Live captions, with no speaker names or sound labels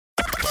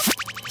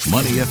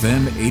Money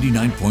FM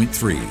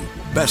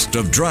 89.3. Best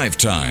of drive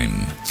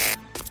time.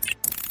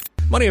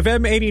 Money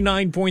FM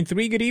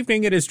 89.3. Good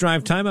evening. It is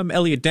drive time. I'm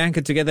Elliot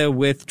Danker together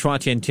with Chua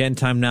Tian Tian.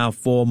 Time now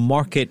for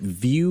Market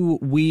View.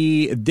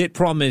 We did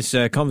promise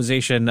a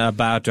conversation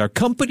about our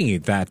company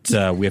that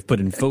we have put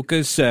in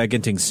focus,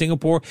 Genting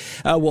Singapore.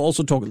 We'll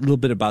also talk a little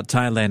bit about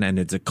Thailand and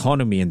its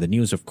economy. And the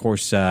news, of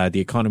course, the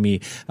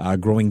economy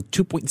growing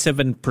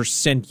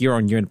 2.7% year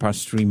on year in the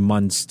past 3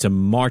 months to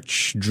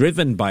March,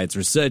 driven by its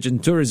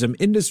resurgent tourism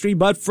industry.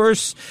 But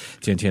first,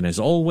 Tian Tian, as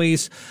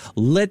always,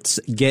 let's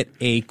get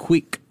a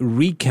quick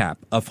recap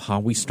of how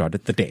we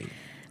started the day.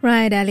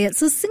 Right, Elliot.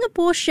 So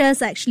Singapore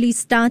shares actually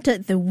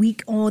started the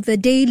week or the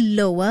day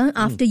lower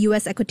after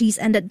US equities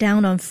ended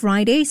down on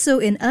Friday. So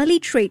in early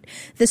trade,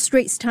 the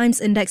Straits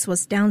Times Index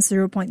was down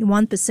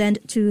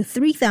 0.1% to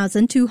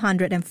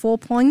 3,204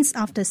 points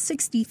after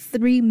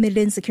 63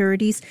 million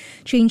securities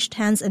changed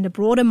hands in the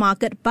broader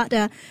market. But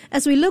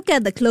as we look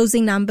at the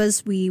closing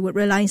numbers, we would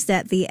realize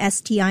that the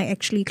STI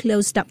actually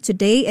closed up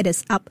today. It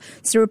is up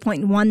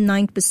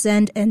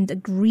 0.19% in the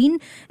green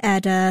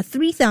at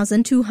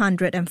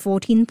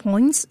 3,214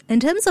 points.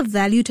 In terms of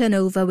value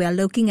turnover, we are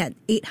looking at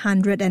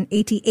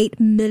 888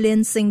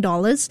 million Sing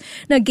dollars.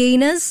 Now,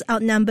 gainers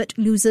outnumbered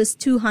losers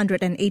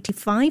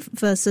 285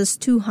 versus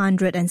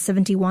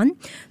 271.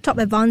 Top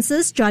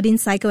advances, Jardine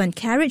Cycle and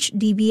Carriage,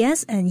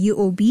 DBS and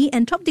UOB.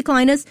 And top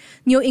decliners,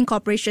 Neo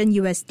Incorporation,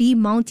 USD,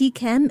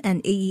 Multicam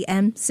and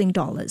AEM Sing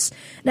dollars.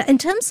 Now, in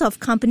terms of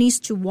companies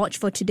to watch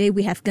for today,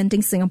 we have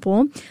Genting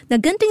Singapore. Now,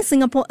 Genting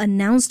Singapore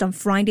announced on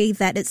Friday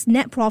that its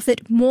net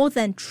profit more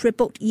than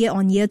tripled year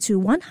on year to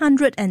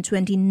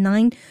 129.2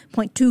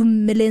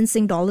 million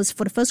Sing dollars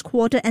for the first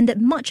quarter ended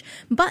March.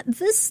 But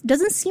this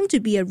doesn't seem to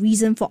be a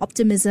reason for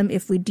optimism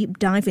if we deep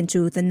dive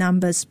into the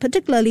numbers,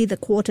 particularly the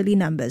quarterly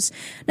numbers.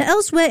 Now,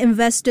 elsewhere,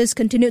 investors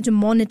continue to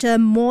monitor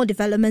more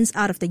developments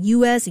out of the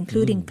US,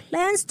 including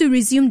plans to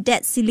resume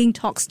debt ceiling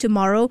talks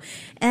tomorrow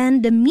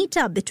and the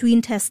meetup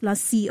between Tesla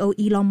CEO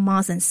Elon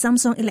Musk and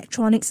Samsung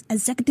Electronics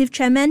Executive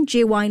Chairman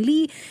J.Y.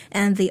 Lee,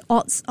 and the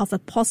odds of a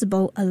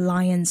possible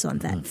alliance on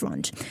that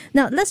front.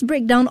 Now, let's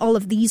break down all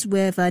of these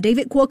with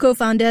David Kuo,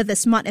 co-founder, The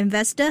Smart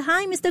Investor.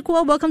 Hi, Mr.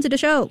 Kuo. Welcome to the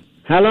show.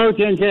 Hello,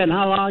 Tian Tian.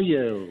 How are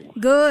you?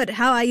 Good.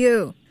 How are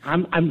you?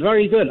 I'm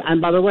very good.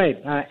 And by the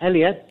way,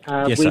 Elliot,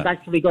 Yes, we've sir.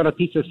 actually got a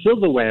piece of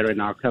silverware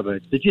in our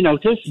cupboard. Did you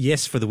notice?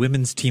 Yes, for the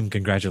women's team.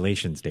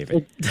 Congratulations,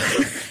 David.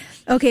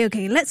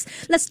 Okay.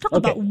 Let's talk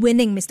about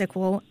winning, Mr.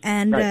 Kuo,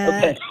 and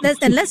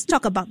let's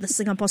talk about the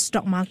Singapore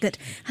stock market.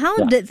 How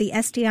did the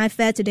STI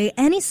fare today?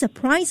 Any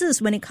surprises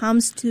when it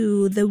comes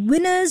to the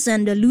winners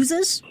and the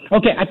losers?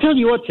 Okay, I tell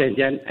you what, Tian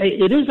Tian,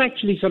 it is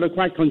actually sort of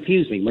quite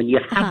confusing when you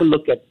have a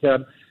look at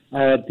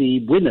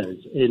the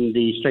winners in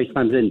the Straits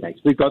Times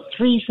Index. We've got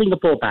three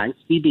Singapore banks,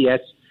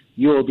 DBS,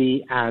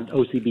 UOB and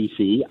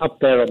OCBC, up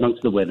there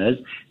amongst the winners.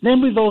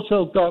 Then we've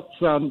also got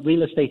some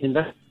real estate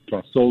investment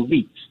trusts or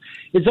REITs.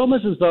 It's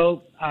almost as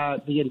though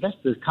the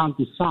investors can't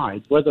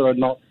decide whether or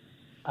not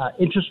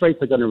interest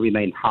rates are going to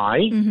remain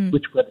high,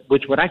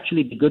 which would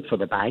actually be good for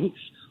the banks,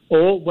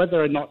 or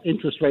whether or not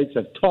interest rates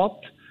have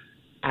topped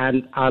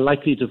and are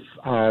likely to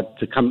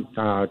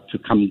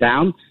come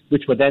down,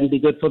 which would then be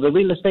good for the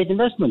real estate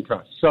investment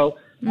trust. So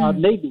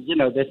maybe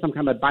there's some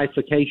kind of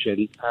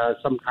bifurcation,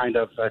 some kind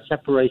of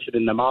separation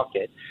in the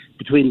market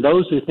between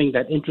those who think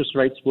that interest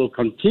rates will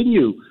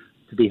continue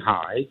to be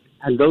high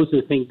and those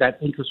who think that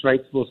interest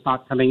rates will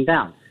start coming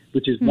down,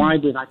 which is why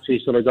we've actually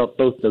sort of got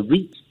both the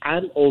REITs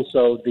and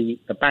also the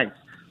banks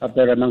up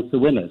there amongst the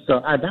winners. So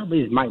that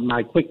was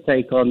my quick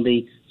take on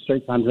the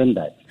Straits Times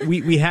Index.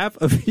 We have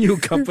a few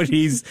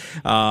companies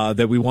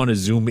that we want to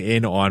zoom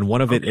in on.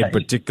 One of it in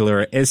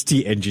particular,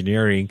 ST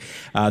Engineering.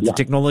 The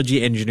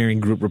technology engineering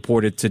group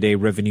reported today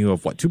revenue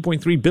of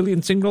 2.3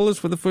 billion Sing dollars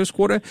for the first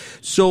quarter.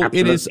 So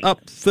It is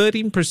up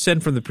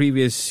 13% from the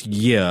previous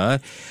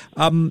year.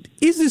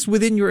 Is this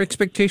within your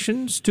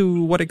expectations?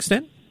 To what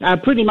extent?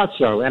 Pretty much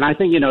so. And I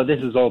think,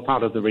 this is all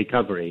part of the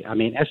recovery. I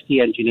mean, ST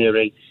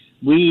Engineering,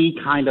 we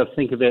kind of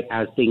think of it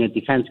as being a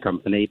defense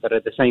company, but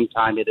at the same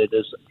time, it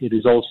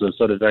is also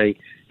sort of very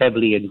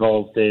heavily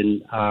involved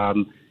in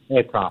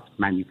aircraft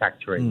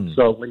manufacturing.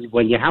 So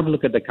when you have a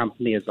look at the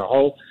company as a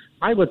whole,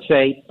 I would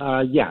say,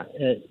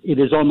 it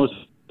is almost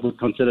would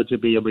consider to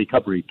be a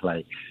recovery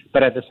play.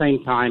 But at the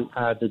same time,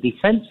 the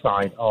defense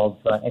side of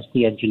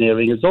ST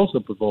Engineering is also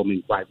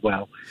performing quite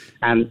well.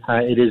 And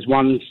it is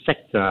one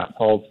sector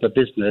of the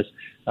business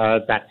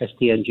that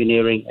ST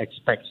Engineering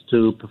expects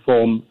to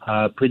perform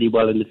pretty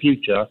well in the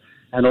future.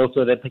 And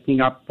also they're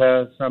picking up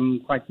some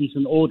quite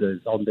decent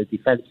orders on the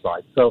defense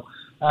side. So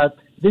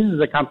this is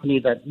a company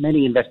that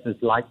many investors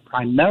like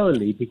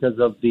primarily because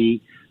of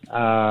the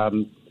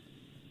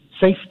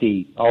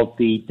safety of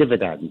the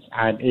dividends.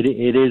 And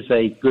it is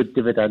a good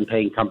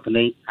dividend-paying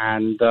company,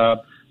 and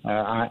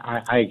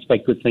I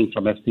expect good things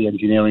from ST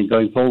Engineering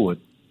going forward.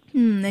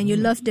 And you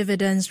love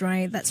dividends,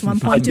 right? That's one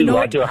point to note.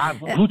 I do.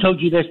 Who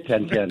told you this,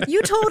 Tian Tian?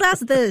 You told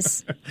us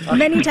this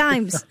many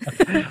times.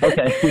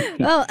 Okay.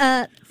 Well,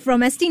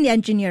 from Esteem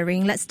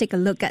Engineering, let's take a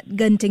look at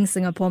Genting,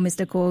 Singapore,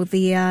 Mr. Koh.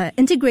 The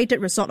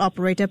integrated resort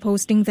operator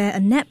posting there a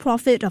net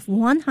profit of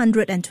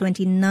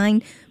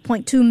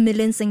 129.2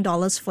 million Sing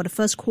dollars for the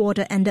first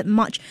quarter ended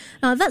March.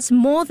 That's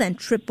more than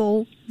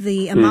triple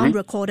the amount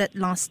recorded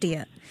last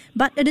year.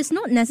 But it is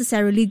not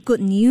necessarily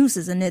good news,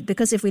 isn't it?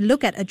 Because if we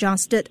look at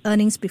adjusted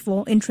earnings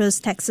before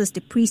interest, taxes,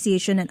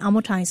 depreciation and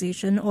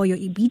amortization, or your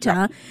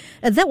EBITDA,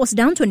 that was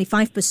down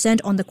 25%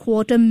 on the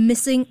quarter,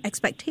 missing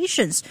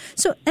expectations.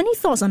 So any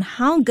thoughts on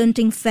how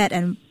Genting fared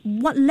and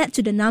what led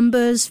to the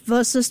numbers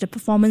versus the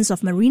performance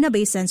of Marina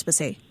Bay Sands per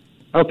se?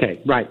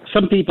 Okay, right.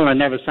 Some people are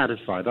never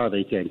satisfied, are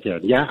they, Tian Tian?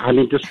 Yeah, I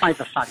mean, despite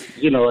the fact,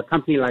 a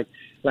company like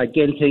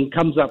Genting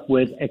comes up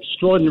with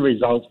extraordinary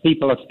results,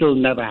 people are still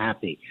never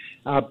happy.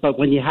 But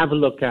when you have a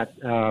look at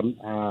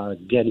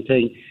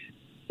Genting,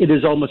 it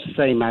is almost the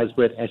same as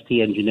with ST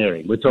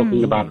Engineering. We're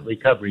talking about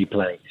recovery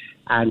play,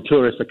 and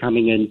tourists are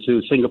coming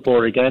into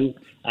Singapore again.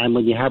 And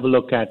when you have a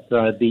look at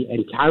the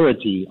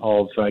entirety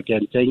of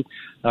Genting,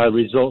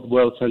 Resort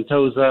World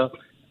Sentosa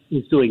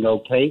is doing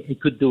okay.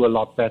 It could do a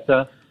lot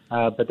better.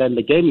 But then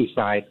the gaming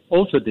side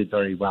also did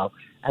very well.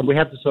 And we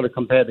have to sort of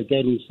compare the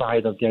gaming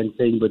side of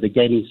Genting with the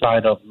gaming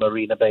side of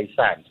Marina Bay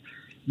Sands.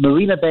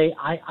 Marina Bay,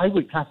 I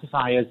would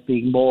classify as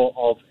being more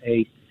of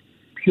a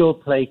pure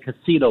play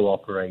casino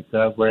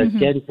operator, whereas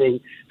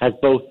Genting has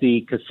both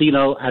the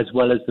casino as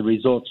well as the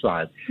resort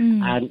side.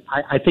 And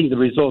I think the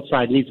resort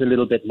side needs a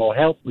little bit more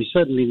help. We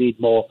certainly need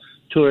more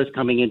tourists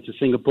coming into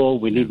Singapore.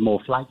 We need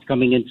more flights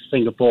coming into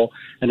Singapore.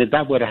 And if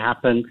that were to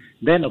happen,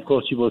 then, of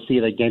course, you will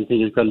see that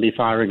Genting is going to be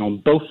firing on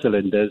both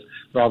cylinders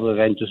rather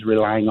than just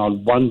relying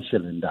on one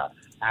cylinder.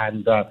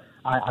 And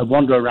I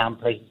wander around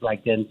places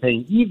like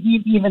Genting,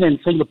 even in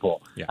Singapore.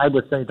 Yeah. I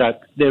would say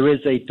that there is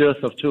a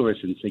dearth of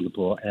tourists in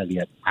Singapore,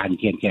 Elliot, and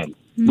Tian Tian.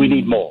 We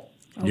need more.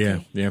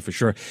 Okay. Yeah, for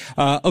sure.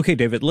 Okay,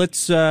 David, let's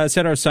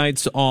set our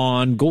sights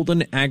on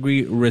Golden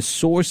Agri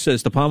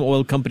Resources. The palm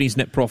oil company's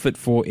net profit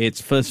for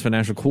its first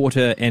financial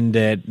quarter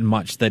ended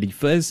March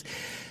 31st.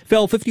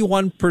 Fell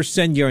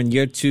 51%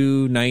 year-on-year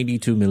to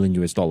 $92 million.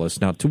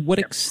 Now, to what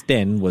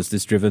extent was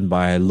this driven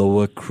by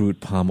lower crude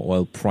palm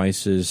oil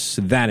prices?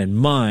 That in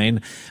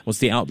mind, what's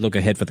the outlook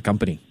ahead for the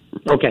company?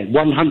 Okay,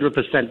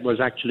 100% was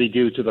actually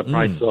due to the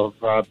price of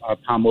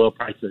palm oil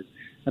prices.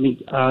 I mean,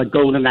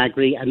 Golden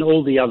Agri and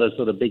all the other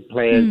sort of big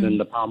players in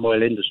the palm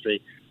oil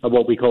industry are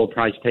what we call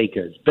price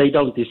takers. They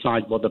don't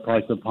decide what the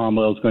price of palm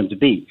oil is going to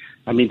be.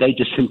 I mean, they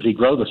just simply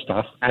grow the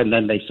stuff and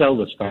then they sell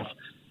the stuff.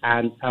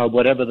 And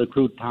whatever the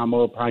crude palm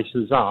oil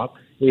prices are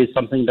is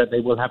something that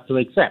they will have to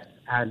accept.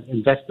 And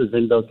investors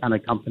in those kind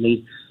of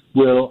companies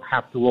will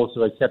have to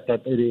also accept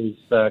that it is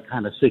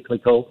kind of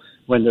cyclical.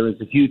 When there is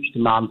a huge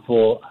demand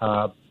for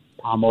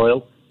palm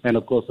oil, then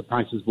of course the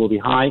prices will be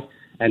high.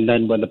 And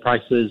then when the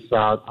prices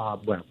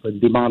when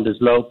demand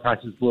is low,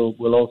 prices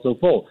will also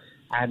fall.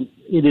 And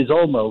it is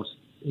almost,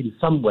 in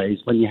some ways,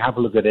 when you have a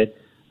look at it,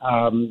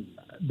 a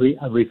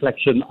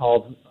reflection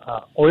of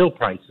oil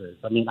prices.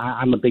 I mean,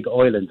 I'm a big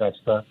oil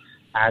investor,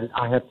 and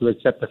I have to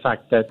accept the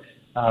fact that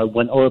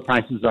when oil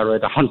prices are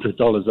at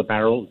 $100 a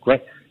barrel,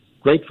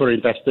 great for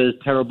investors,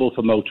 terrible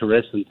for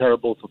motorists, and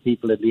terrible for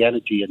people in the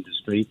energy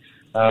industry.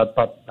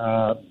 But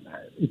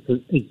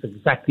it's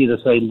exactly the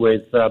same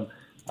with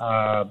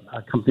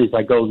companies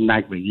like Golden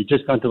Agri. You're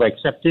just going to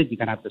accept it. You're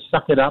going to have to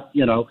suck it up,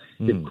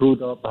 if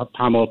crude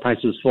palm oil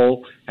prices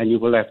fall, and you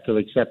will have to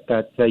accept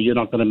that you're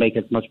not going to make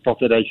as much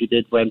profit as you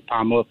did when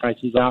palm oil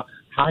prices are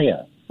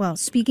higher. Well,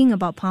 speaking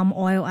about palm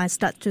oil, I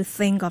start to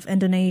think of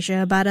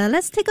Indonesia. But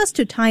let's take us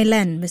to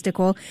Thailand, Mr.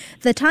 Koh.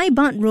 The Thai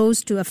Baht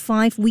rose to a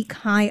 5-week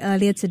high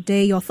earlier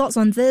today. Your thoughts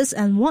on this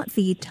and what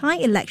the Thai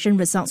election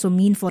results will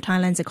mean for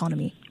Thailand's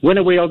economy? When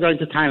are we all going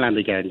to Thailand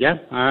again, yeah?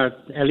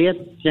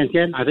 Elliot, Tian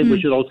Tian, I think we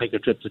should all take a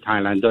trip to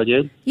Thailand, don't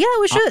you? Yeah,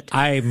 we should.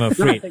 I'm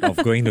afraid of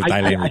going to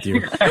Thailand with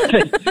you.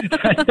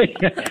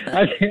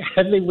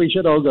 I think we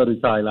should all go to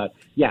Thailand.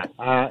 Yeah,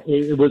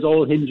 it was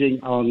all hinging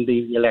on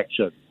the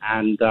election,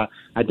 and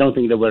I don't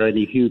think there were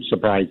any huge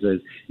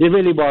surprises. It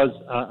really was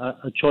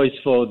a choice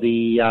for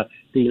the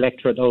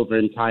electorate over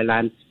in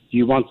Thailand. Do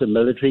you want a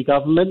military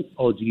government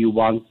or do you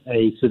want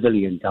a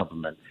civilian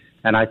government?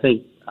 And I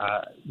think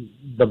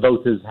the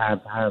voters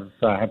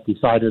have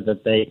decided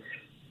that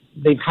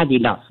they've had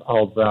enough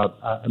of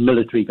a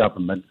military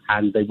government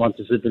and they want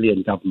a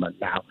civilian government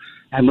now.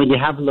 And when you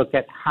have a look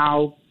at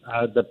how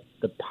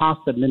the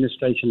past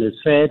administration has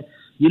fared,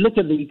 you look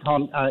at the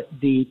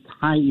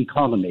Thai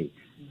economy.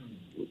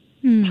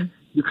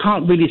 You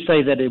can't really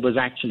say that it was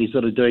actually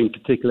sort of doing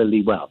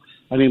particularly well.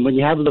 I mean, when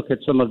you have a look at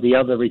some of the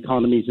other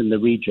economies in the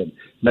region,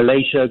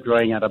 Malaysia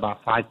growing at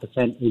about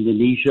 5%,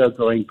 Indonesia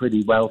growing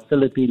pretty well,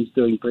 Philippines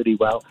doing pretty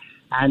well.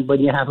 And when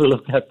you have a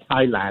look at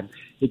Thailand,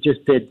 it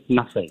just did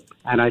nothing.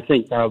 And I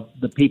think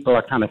the people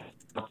are kind of,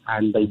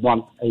 and they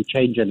want a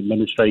change in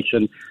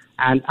administration.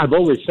 And I've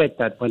always said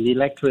that when the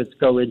electorates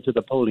go into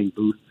the polling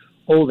booth,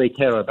 all they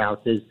care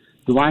about is,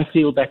 do I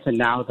feel better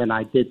now than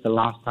I did the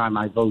last time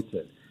I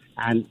voted?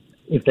 And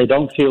if they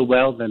don't feel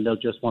well, then they'll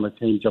just want a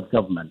change of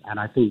government. And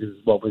I think this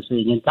is what we're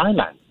seeing in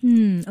Thailand.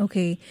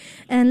 Okay.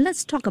 And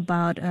let's talk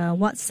about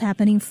what's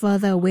happening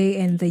further away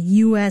in the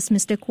U.S.,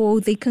 Mr.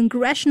 Kuo. The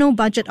Congressional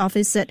Budget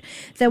Office said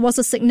there was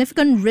a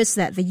significant risk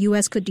that the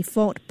U.S. could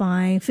default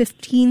by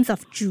 15th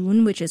of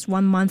June, which is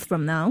 1 month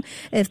from now.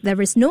 If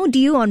there is no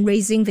deal on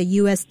raising the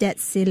U.S. debt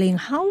ceiling,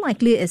 how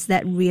likely is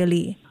that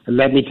really?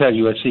 Let me tell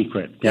you a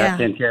secret. Yeah.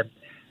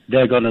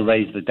 They're going to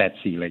raise the debt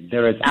ceiling.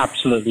 There is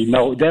absolutely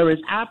no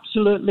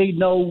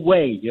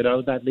way,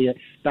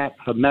 that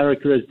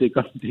America is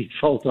going to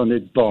default on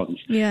its bonds.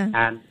 Yeah.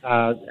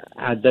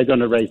 And they're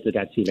going to raise the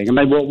debt ceiling. I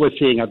mean, what we're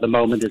seeing at the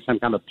moment is some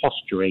kind of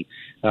posturing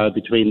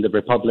between the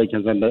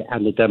Republicans and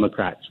the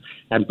Democrats.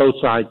 And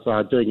both sides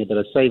are doing a bit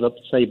of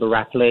saber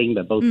rattling.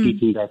 They're both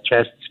beating their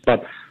chests.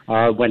 But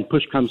when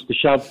push comes to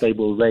shove, they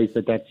will raise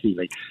the debt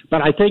ceiling.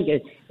 But I think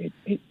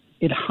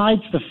it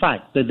hides the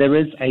fact that there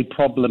is a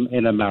problem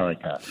in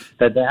America,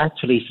 that they're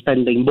actually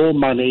spending more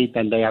money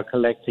than they are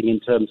collecting in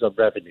terms of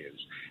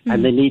revenues.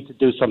 And they need to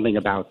do something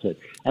about it.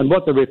 And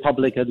what the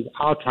Republicans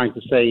are trying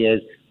to say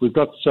is, we've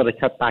got to sort of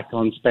cut back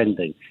on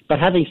spending. But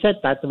having said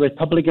that, the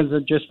Republicans are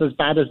just as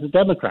bad as the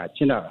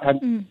Democrats,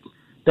 and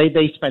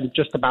they spend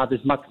just about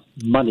as much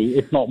money,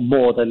 if not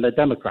more, than the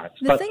Democrats.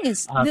 The thing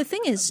is,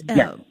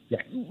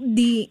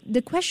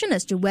 the question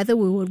as to whether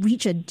we will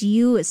reach a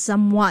deal is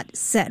somewhat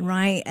set,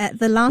 right? At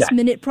the last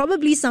minute,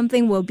 probably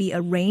something will be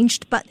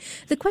arranged. But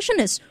the question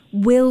is,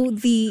 will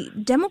the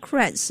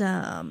Democrats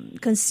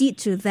concede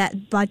to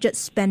that budget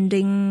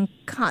spending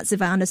cuts,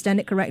 if I understand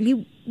it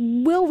correctly?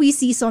 Will we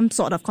see some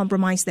sort of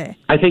compromise there?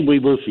 I think we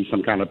will see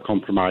some kind of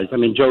compromise. I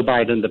mean, Joe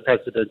Biden, the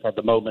president at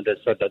the moment, has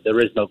said that there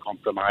is no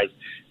compromise.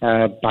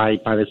 By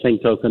the same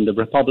token, the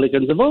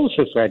Republicans have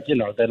also said,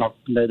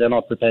 they're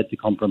not prepared to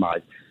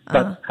compromise.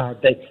 But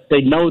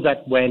they know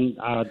that when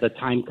the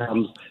time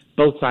comes,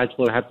 both sides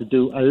will have to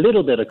do a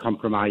little bit of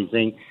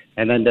compromising,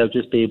 and then they'll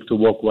just be able to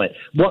walk away.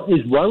 What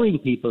is worrying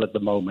people at the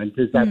moment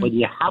is that when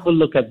you have a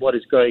look at what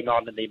is going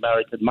on in the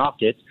American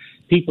market,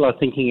 people are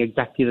thinking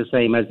exactly the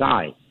same as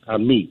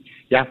me.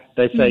 Yeah,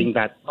 they're saying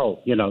that,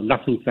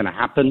 nothing's going to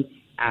happen,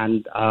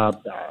 and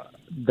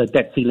the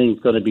debt ceiling is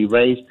going to be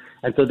raised.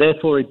 And so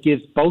therefore it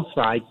gives both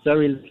sides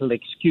very little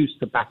excuse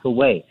to back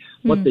away.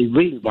 What they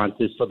really want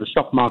is for the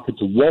stock market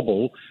to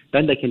wobble.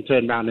 Then they can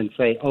turn around and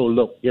say, oh,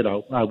 look,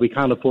 we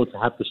can't afford to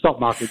have the stock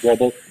market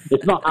wobble.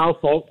 It's not our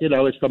fault,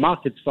 it's the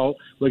market's fault.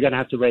 We're going to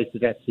have to raise the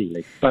debt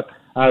ceiling. But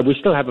we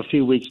still have a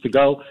few weeks to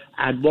go.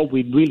 And what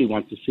we really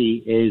want to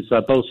see is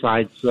both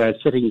sides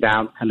sitting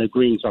down and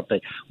agreeing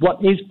something.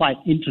 What is quite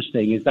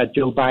interesting is that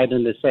Joe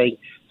Biden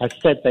has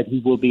said that he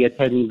will be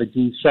attending the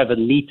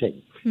G7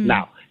 meeting.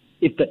 Now,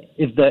 if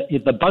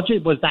the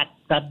budget was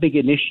that big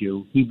an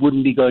issue, he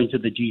wouldn't be going to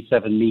the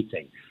G7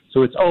 meeting.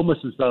 So it's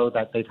almost as though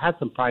that they've had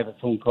some private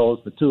phone calls,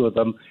 the two of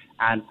them,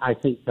 and I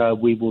think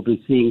we will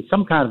be seeing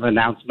some kind of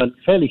announcement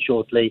fairly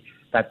shortly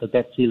that the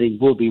debt ceiling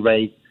will be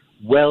raised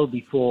well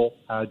before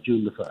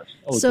June the 1st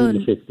or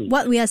June the 15th.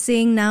 What we are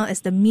seeing now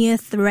is the mere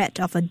threat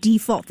of a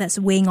default that's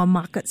weighing on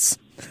markets.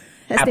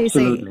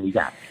 Absolutely,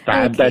 yeah.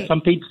 Okay.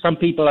 Some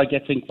people are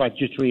getting quite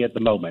jittery at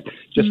the moment.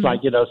 Just like,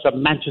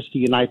 some Manchester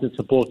United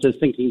supporters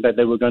thinking that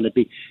they were going to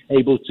be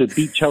able to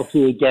beat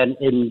Chelsea again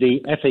in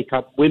the FA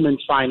Cup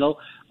women's final.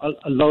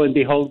 Lo and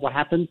behold, what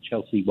happened?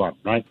 Chelsea won,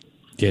 right?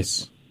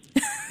 Yes.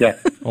 Yeah.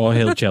 All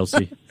hail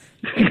Chelsea.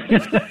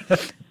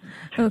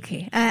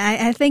 Okay,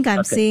 I think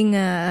I'm seeing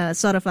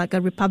sort of like a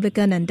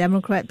Republican and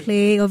Democrat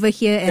play over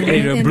here.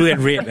 And blue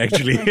and red,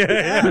 actually.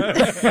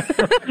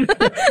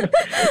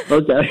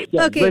 Okay.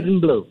 Yeah, okay. Red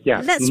and blue.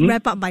 Yeah. Let's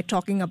wrap up by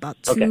talking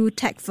about two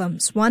tech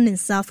firms, one in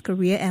South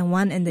Korea and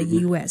one in the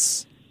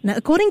US. Now,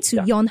 according to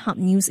Yonhap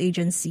News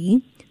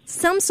Agency,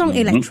 Samsung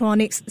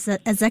Electronics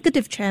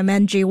Executive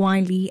Chairman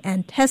J.Y. Lee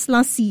and Tesla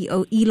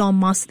CEO Elon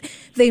Musk,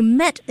 they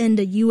met in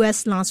the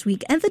U.S. last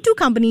week, and the two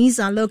companies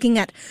are looking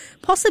at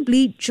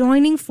possibly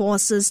joining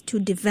forces to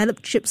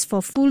develop chips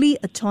for fully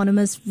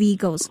autonomous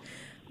vehicles.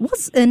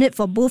 What's in it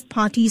for both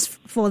parties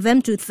for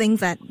them to think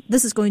that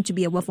this is going to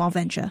be a worthwhile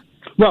venture?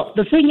 Well,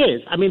 the thing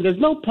is, there's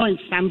no point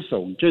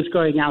Samsung just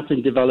going out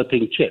and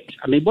developing chips.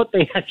 What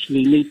they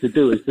actually need to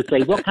do is to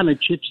say, what kind of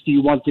chips do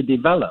you want to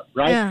develop,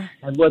 right? Yeah.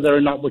 And whether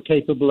or not we're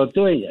capable of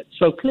doing it.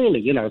 So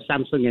clearly,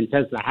 Samsung and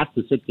Tesla have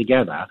to sit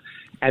together.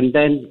 And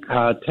then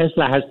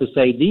Tesla has to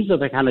say, these are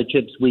the kind of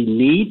chips we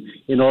need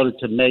in order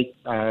to make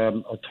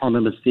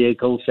autonomous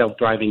vehicles,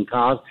 self-driving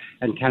cars.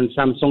 And can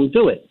Samsung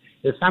do it?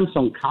 If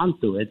Samsung can't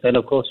do it, then,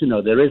 of course,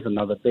 there is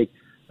another big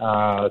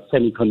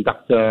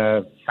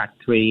semiconductor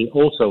factory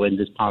also in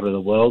this part of the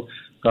world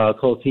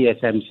called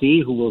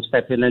TSMC, who will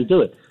step in and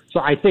do it. So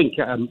I think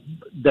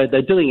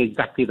they're doing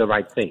exactly the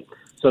right thing.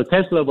 So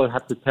Tesla will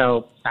have to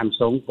tell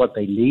Samsung what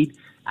they need,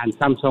 and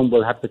Samsung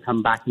will have to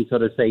come back and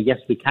sort of say, yes,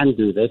 we can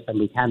do this and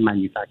we can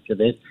manufacture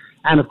this.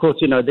 And of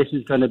course, this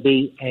is going to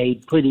be a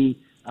pretty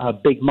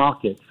big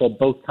market for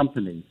both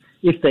companies.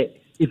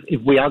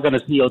 If we are going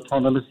to see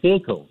autonomous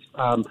vehicles,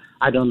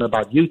 I don't know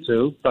about you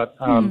two, but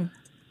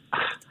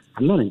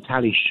I'm not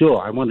entirely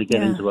sure I want to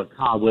get into a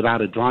car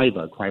without a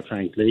driver, quite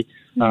frankly.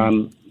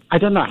 I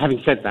don't know.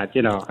 Having said that,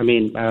 we have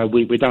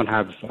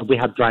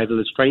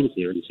driverless trains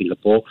here in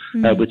Singapore,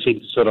 which seem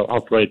to sort of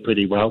operate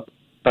pretty well.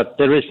 But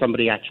there is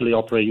somebody actually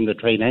operating the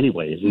train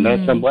anyway, isn't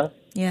there somewhere?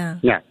 Yeah.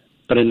 Yeah.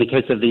 But in the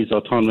case of these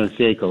autonomous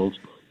vehicles,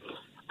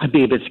 I'd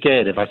be a bit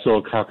scared if I saw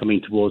a car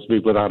coming towards me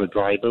without a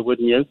driver,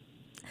 wouldn't you?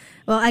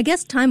 Well, I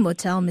guess time will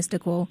tell, Mr.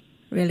 Kuo,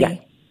 really. Yeah.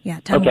 Yeah,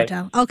 time will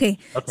tell. Okay,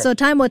 so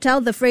time will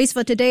tell, the phrase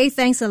for today.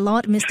 Thanks a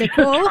lot, Mr.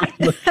 Kuo.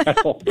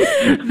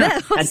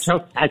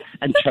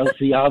 And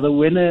Chelsea are the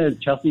winners.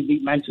 Chelsea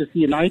beat Manchester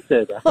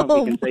United.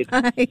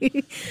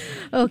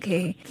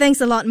 Okay,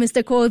 thanks a lot,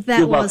 Mr. Kuo.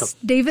 That You're was welcome.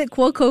 David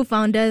Kuo,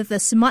 co-founder of The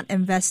Smart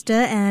Investor,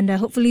 and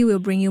hopefully we'll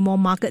bring you more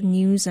market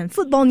news and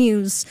football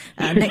news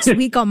next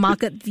week on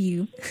Market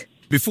View.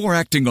 Before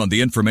acting on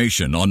the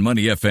information on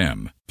Money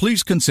FM,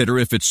 please consider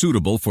if it's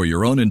suitable for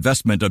your own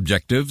investment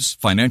objectives,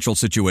 financial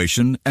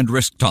situation, and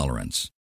risk tolerance.